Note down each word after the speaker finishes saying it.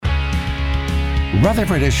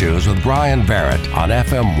Rutherford Issues with Brian Barrett on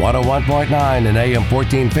FM 101.9 and AM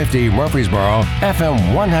 1450 Murfreesboro, FM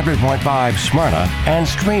 100.5 Smyrna, and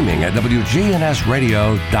streaming at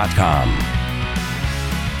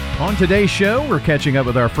WGNSradio.com. On today's show, we're catching up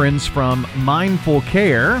with our friends from Mindful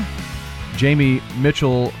Care. Jamie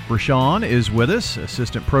Mitchell-Rochon is with us,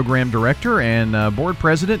 Assistant Program Director, and Board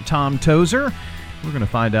President Tom Tozer. We're going to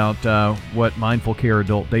find out what Mindful Care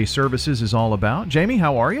Adult Day Services is all about. Jamie,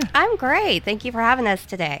 how are you? I'm great. Thank you for having us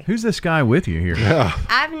today. Who's this guy with you here? Yeah.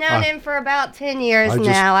 I've known him for about 10 years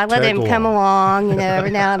now. I let him come along,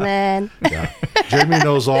 every now and then. Yeah. Jamie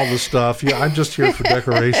knows all the stuff. Yeah, I'm just here for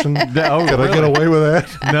decoration. Oh, Can I get away with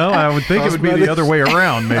that? No, I would think it would be the other way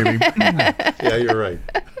around, maybe. Yeah, you're right.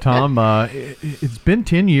 Tom, it's been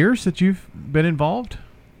 10 years that you've been involved?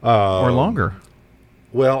 Or longer?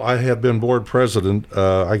 Well, I have been board president,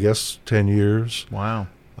 I guess, 10 years. Wow.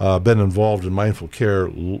 Been involved in Mindful Care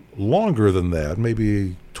longer than that,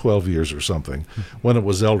 maybe 12 years or something, when it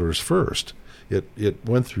was Elders First. It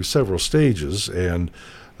went through several stages, and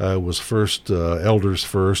was first Elders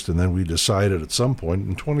First, and then we decided at some point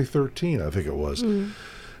in 2013, I think it was,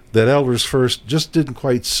 that Elders First just didn't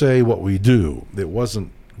quite say what we do. It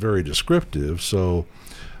wasn't very descriptive, so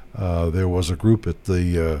there was a group at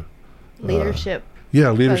the Leadership.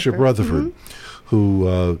 Leadership Rutherford,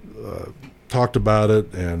 who talked about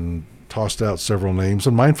it and tossed out several names.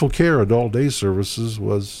 And Mindful Care Adult Day Services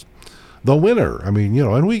was the winner. I mean,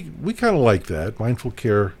 and we kind of like that. Mindful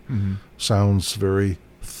Care sounds very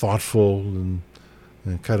thoughtful and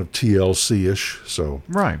kind of TLC-ish. So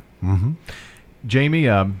right. Jamie,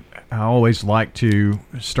 I always like to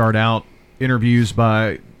start out interviews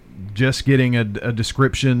by just getting a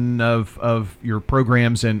description of your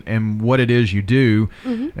programs and what it is you do.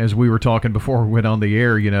 As we were talking before we went on the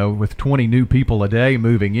air, with 20 new people a day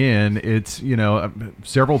moving in, it's,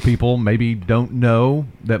 several people maybe don't know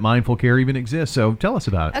that Mindful Care even exists. So tell us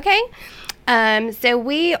about it. Okay. So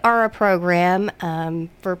we are a program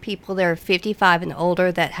for people that are 55 and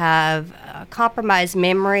older that have compromised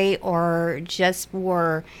memory or just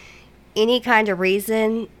for any kind of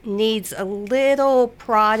reason needs a little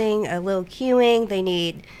prodding, a little cueing. They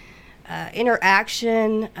need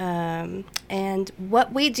interaction. And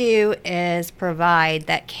what we do is provide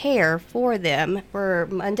that care for them for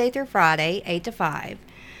Monday through Friday, 8 to 5.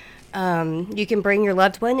 You can bring your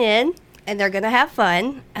loved one in, and they're going to have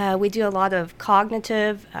fun. We do a lot of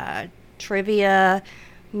cognitive trivia,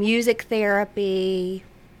 music therapy,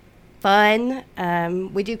 fun.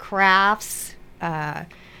 We do crafts,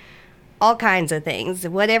 all kinds of things.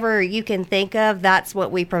 Whatever you can think of, that's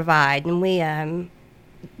what we provide. And we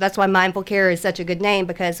that's why Mindful Care is such a good name,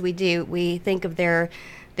 because we think of their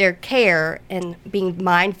care and being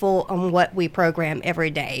mindful on what we program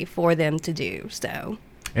every day for them to do. So,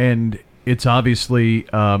 and it's obviously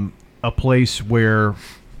a place where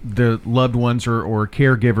the loved ones or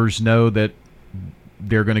caregivers know that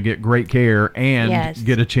they're going to get great care and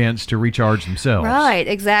get a chance to recharge themselves. Right,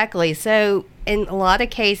 exactly. So in a lot of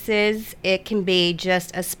cases, it can be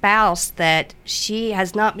just a spouse that she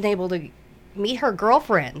has not been able to meet her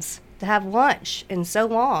girlfriends to have lunch in so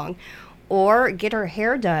long, or get her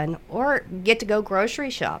hair done, or get to go grocery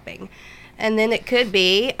shopping. And then it could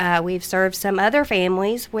be, we've served some other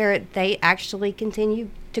families where they actually continue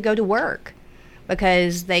to go to work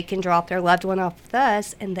because they can drop their loved one off with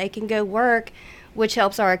us and they can go work, which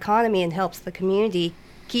helps our economy and helps the community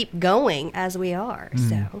keep going as we are.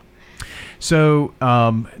 So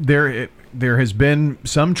there has been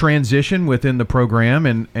some transition within the program,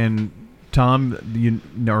 and Tom, you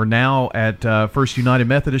are now at First United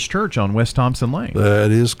Methodist Church on West Thompson Lane.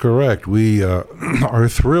 That is correct. We are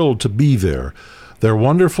thrilled to be there. They're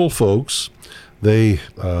wonderful folks. They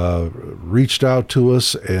reached out to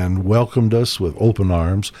us and welcomed us with open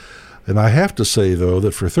arms. And I have to say, though,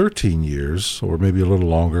 that for 13 years, or maybe a little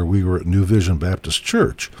longer, we were at New Vision Baptist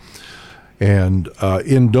Church, and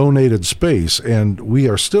in donated space, and we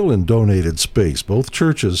are still in donated space. Both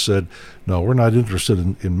churches said, no, we're not interested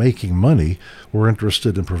in making money. We're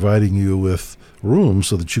interested in providing you with room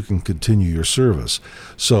so that you can continue your service.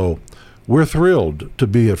 So we're thrilled to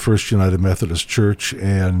be at First United Methodist Church,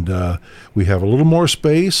 and we have a little more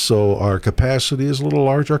space, so our capacity is a little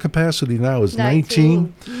larger. Our capacity now is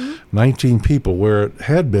 19 people, where it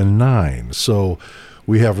had been 9. So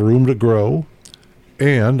we have room to grow.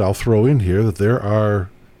 And I'll throw in here that there are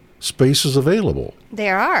spaces available.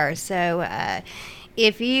 There are. So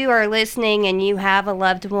if you are listening and you have a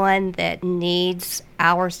loved one that needs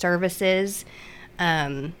our services,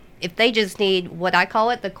 if they just need what I call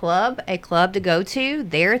it, a club to go to,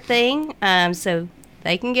 their thing, so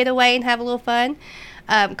they can get away and have a little fun.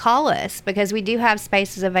 call us, because we do have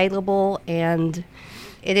spaces available, and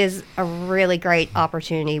it is a really great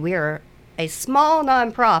opportunity. We are a small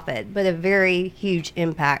nonprofit, but a very huge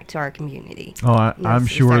impact to our community. Oh, I'm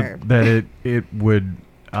sure serve. that it would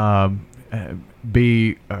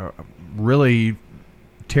be really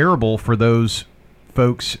terrible for those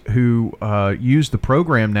folks who use the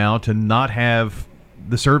program now to not have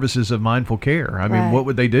the services of Mindful Care. I mean, Right. what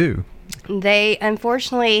would they do? They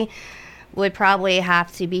unfortunately would probably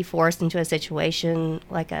have to be forced into a situation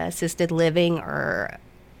like assisted living or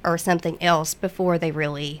something else before they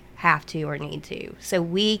really have to or need to. So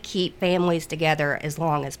we keep families together as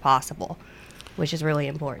long as possible, which is really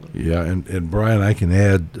important. Yeah, and Brian, I can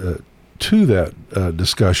add to that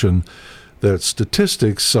discussion that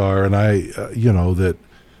statistics are, and that,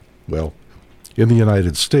 well, in the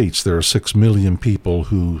United States, there are 6 million people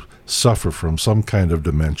who suffer from some kind of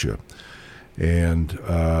dementia. And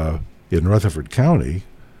in Rutherford County,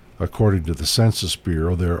 according to the Census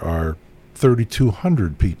Bureau, there are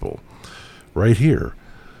 3,200 people right here.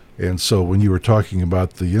 And so when you were talking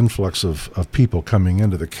about the influx of people coming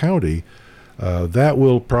into the county, that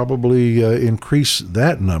will probably increase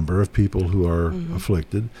that number of people who are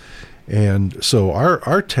afflicted. And so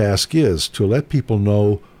our task is to let people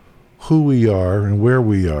know who we are and where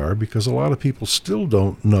we are, because a lot of people still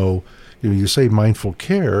don't know. You say Mindful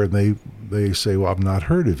Care, and they say, well, I've not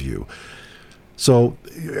heard of you. So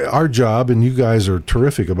our job, and you guys are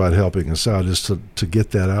terrific about helping us out, is to get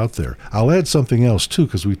that out there. I'll add something else, too,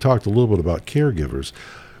 because we talked a little bit about caregivers.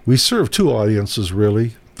 We serve two audiences,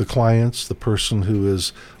 really. The clients, the person who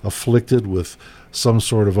is afflicted with some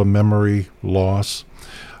sort of a memory loss.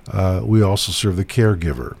 We also serve the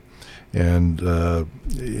caregiver. And,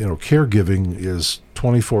 caregiving is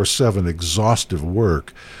 24/7 exhaustive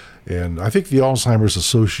work. And I think the Alzheimer's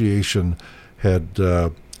Association had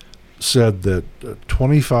said that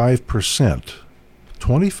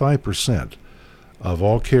 25% of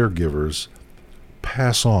all caregivers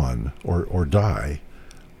pass on or die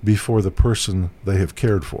before the person they have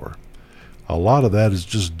cared for. A lot of that is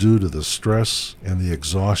just due to the stress and the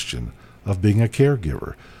exhaustion of being a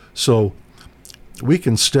caregiver. So we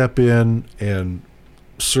can step in and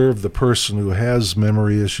serve the person who has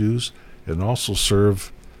memory issues and also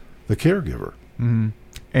serve the caregiver. Mm-hmm.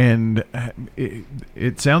 And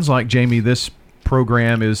it sounds like, Jamie, this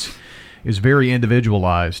program is very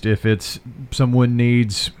individualized. If it's someone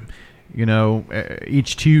needs,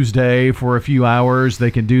 each Tuesday for a few hours,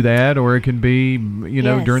 they can do that, or it can be,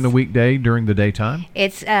 Yes. during the weekday, during the daytime.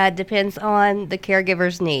 It depends on the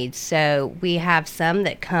caregiver's needs. So we have some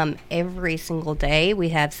that come every single day. We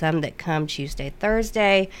have some that come Tuesday,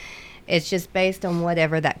 Thursday. It's just based on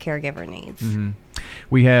whatever that caregiver needs. Mm-hmm.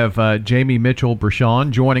 We have Jamie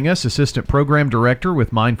Mitchell-Brachon joining us, Assistant Program Director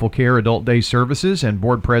with Mindful Care Adult Day Services, and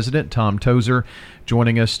Board President Tom Tozer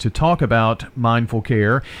joining us to talk about Mindful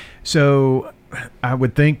Care. So I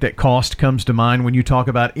would think that cost comes to mind when you talk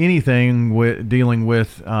about anything dealing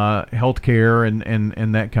with health care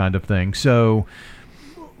and that kind of thing. So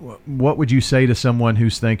what would you say to someone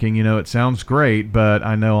who's thinking, it sounds great, but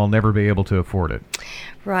I know I'll never be able to afford it?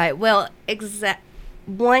 Right. Well,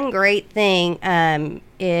 one great thing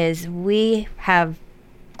is we have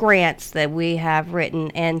grants that we have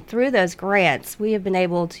written, and through those grants, we have been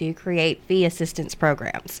able to create fee assistance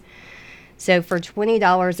programs. So for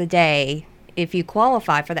 $20 a day, if you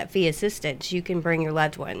qualify for that fee assistance, you can bring your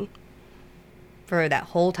loved one for that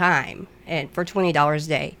whole time, and for $20 a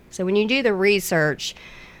day. So when you do the research,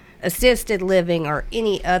 assisted living or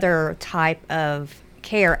any other type of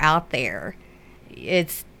care out there,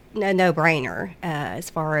 it's a no-brainer as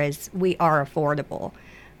far as we are affordable.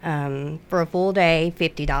 For a full day,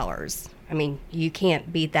 $50. I mean, you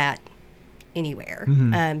can't beat that anywhere.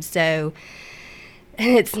 Mm-hmm. So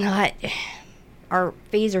it's not, our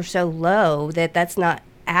fees are so low that's not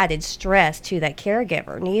added stress to that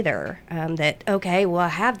caregiver neither. That, okay, well, I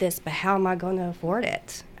have this, but how am I going to afford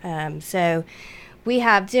it? So we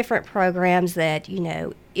have different programs that,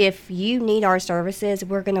 if you need our services,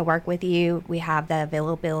 we're going to work with you. We have the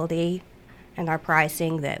availability and our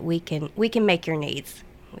pricing that we can make your needs.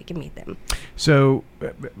 We can meet them. So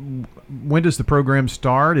when does the program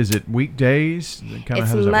start? Is it weekdays?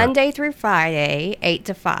 It's Monday through Friday, 8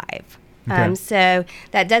 to 5. Okay. So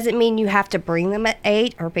that doesn't mean you have to bring them at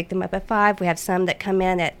 8 or pick them up at 5. We have some that come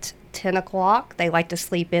in at 10 o'clock. They like to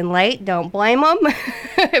sleep in late. Don't blame them.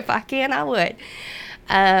 If I can, I would.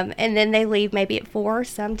 And then they leave maybe at 4.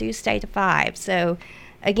 Some do stay to 5. So,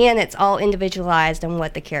 again, it's all individualized on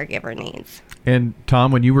what the caregiver needs. And,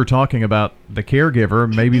 Tom, when you were talking about the caregiver,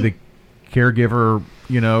 maybe the caregiver,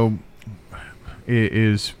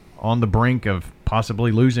 is on the brink of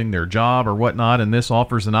possibly losing their job or whatnot, and this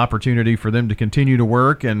offers an opportunity for them to continue to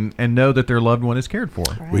work and know that their loved one is cared for.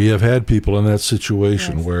 Right. We have had people in that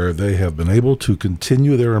situation Yes. where they have been able to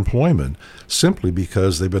continue their employment simply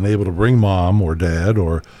because they've been able to bring mom or dad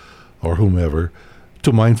or whomever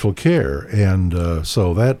to mindful care, and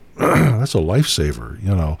so that that's a lifesaver,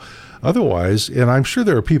 you know. Otherwise, and I'm sure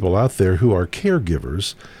there are people out there who are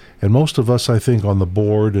caregivers, and most of us, I think, on the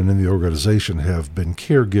board and in the organization have been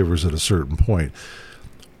caregivers at a certain point.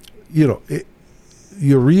 You know,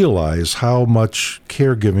 you realize how much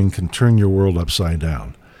caregiving can turn your world upside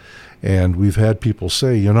down. And we've had people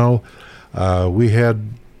say, you know, we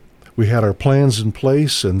had our plans in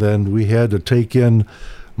place, and then we had to take in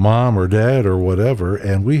mom or dad or whatever,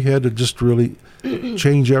 and we had to just really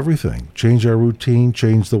change everything, change our routine,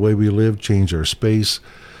 change the way we live, change our space,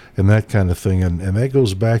 and that kind of thing. And that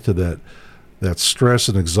goes back to that stress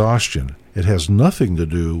and exhaustion. It has nothing to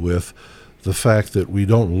do with the fact that we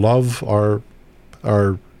don't love our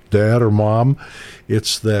dad or mom.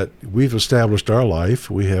 It's that we've established our life,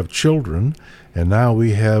 we have children, and now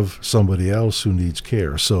we have somebody else who needs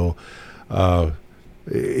care. So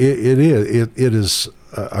it is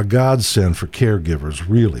a godsend for caregivers,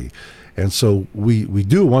 really. And so we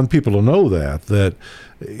do want people to know that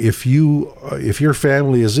if your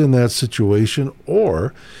family is in that situation,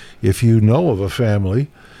 or if you know of a family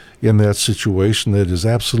in that situation that is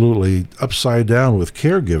absolutely upside down with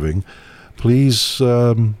caregiving, please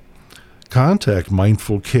contact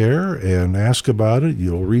Mindful Care and ask about it.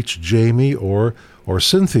 You'll reach Jamie or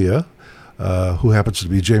Cynthia, who happens to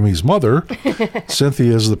be Jamie's mother.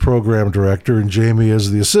 Cynthia is the program director, and Jamie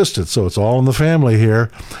is the assistant. So it's all in the family here,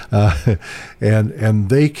 and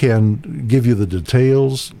they can give you the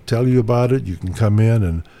details, tell you about it. You can come in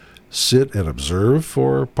and sit and observe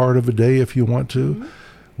for part of a day if you want to. Mm-hmm.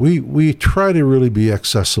 We try to really be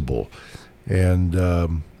accessible, and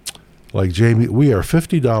like Jamie, we are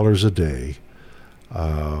 $50 a day.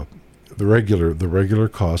 The regular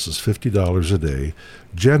cost is $50 a day.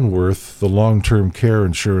 Genworth, the long-term care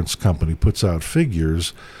insurance company, puts out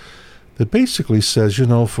figures that basically says, you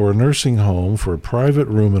know, for a nursing home, for a private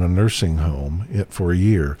room in a nursing home for a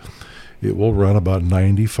year, it will run about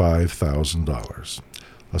 $95,000.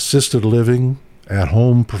 Assisted living,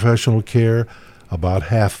 at-home professional care, about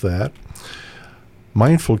half that.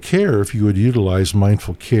 Mindful Care, if you would utilize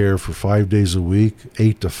Mindful Care for 5 days a week,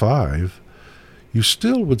 8 to 5, you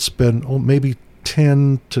still would spend maybe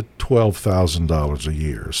 $10,000 to $12,000 a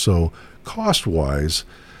year. So cost-wise,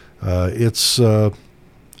 it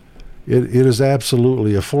is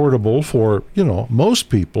absolutely affordable for, you know, most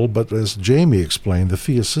people. But as Jamie explained, the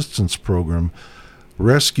Fee Assistance Program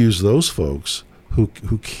rescues those folks who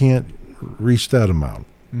can't reach that amount.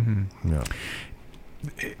 Mm-hmm. Yeah.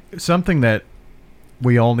 Something that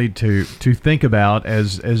we all need to think about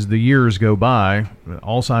as the years go by.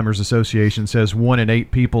 Alzheimer's Association says 1 in 8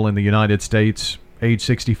 people in the United States age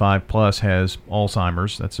 65 plus has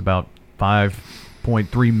Alzheimer's. That's about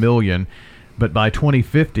 5.3 million. But by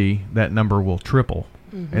 2050, that number will triple.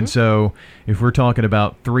 Mm-hmm. And so if we're talking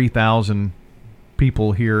about 3,000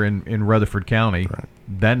 people here in Rutherford County, right,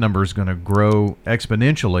 that number is going to grow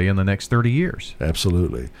exponentially in the next 30 years.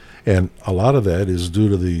 Absolutely. And a lot of that is due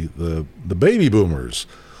to the baby boomers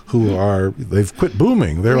who they've quit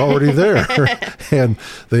booming. They're already there. And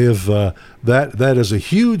they have, that is a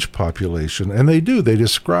huge population. And they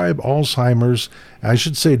describe Alzheimer's, I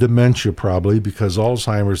should say dementia probably, because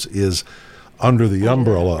Alzheimer's is under the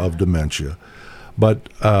umbrella of dementia. But,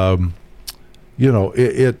 you know,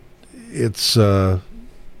 it's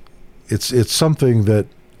something that,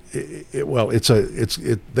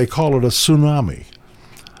 they call it a tsunami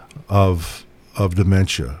of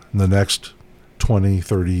dementia in the next 20,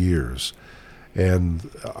 30 years. And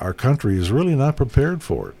our country is really not prepared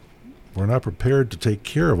for it. We're not prepared to take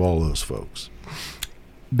care of all those folks.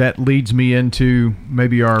 That leads me into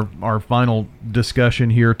maybe our final discussion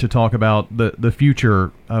here to talk about the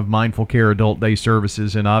future of Mindful Care Adult Day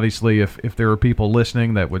Services. And obviously, if there are people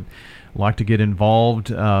listening that would like to get involved,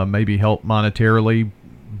 maybe help monetarily,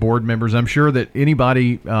 board members, I'm sure that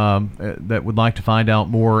anybody that would like to find out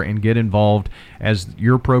more and get involved, as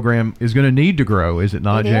your program is going to need to grow, is it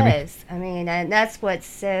not, Jamie? It is. I mean, and that's what's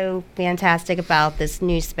so fantastic about this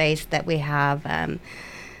new space that we have,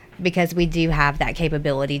 because we do have that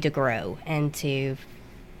capability to grow and to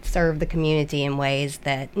serve the community in ways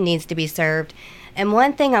that needs to be served. And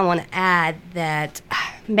one thing I want to add that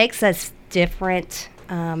makes us different,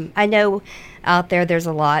 I know out there's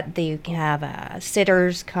a lot that you can have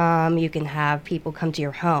sitters come, you can have people come to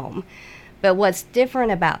your home. But what's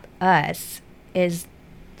different about us is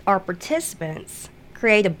our participants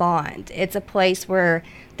create a bond. It's a place where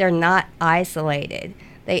they're not isolated.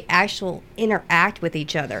 They actually interact with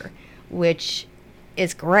each other, which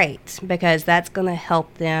is great because that's going to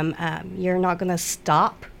help them. You're not going to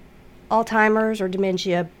stop Alzheimer's or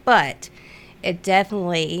dementia, but it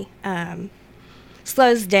definitely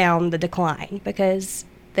slows down the decline because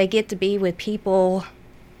they get to be with people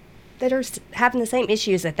that are having the same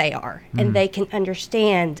issues that they are, and they can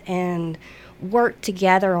understand and work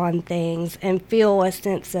together on things and feel a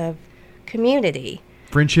sense of community.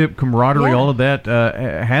 Friendship, camaraderie, Yeah. all of that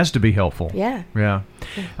has to be helpful. Yeah. Yeah.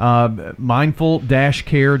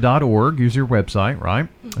 Mindful-care.org is your website, right?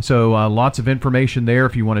 So lots of information there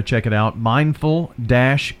if you want to check it out.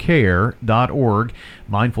 Mindful-care.org.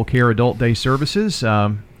 Mindful Care Adult Day Services.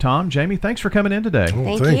 Tom, Jamie, thanks for coming in today. Well,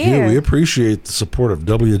 Thank thank you. you. We appreciate the support of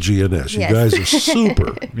WGNS. You Yes. guys are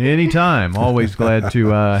super. Anytime. Always glad to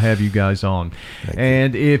have you guys on.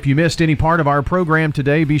 And if you missed any part of our program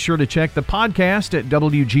today, be sure to check the podcast at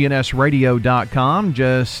WGNSradio.com.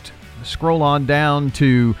 Just scroll on down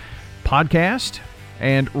to podcast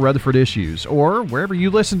and Rutherford Issues, or wherever you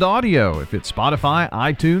listen to audio. If it's Spotify,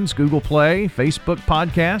 iTunes, Google Play, Facebook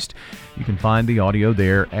Podcast, you can find the audio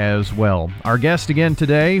there as well. Our guest again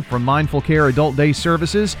today from Mindful Care Adult Day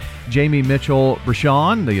Services, Jamie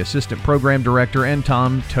Mitchell-Brashon, the Assistant Program Director, and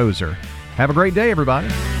Tom Tozer. Have a great day, everybody.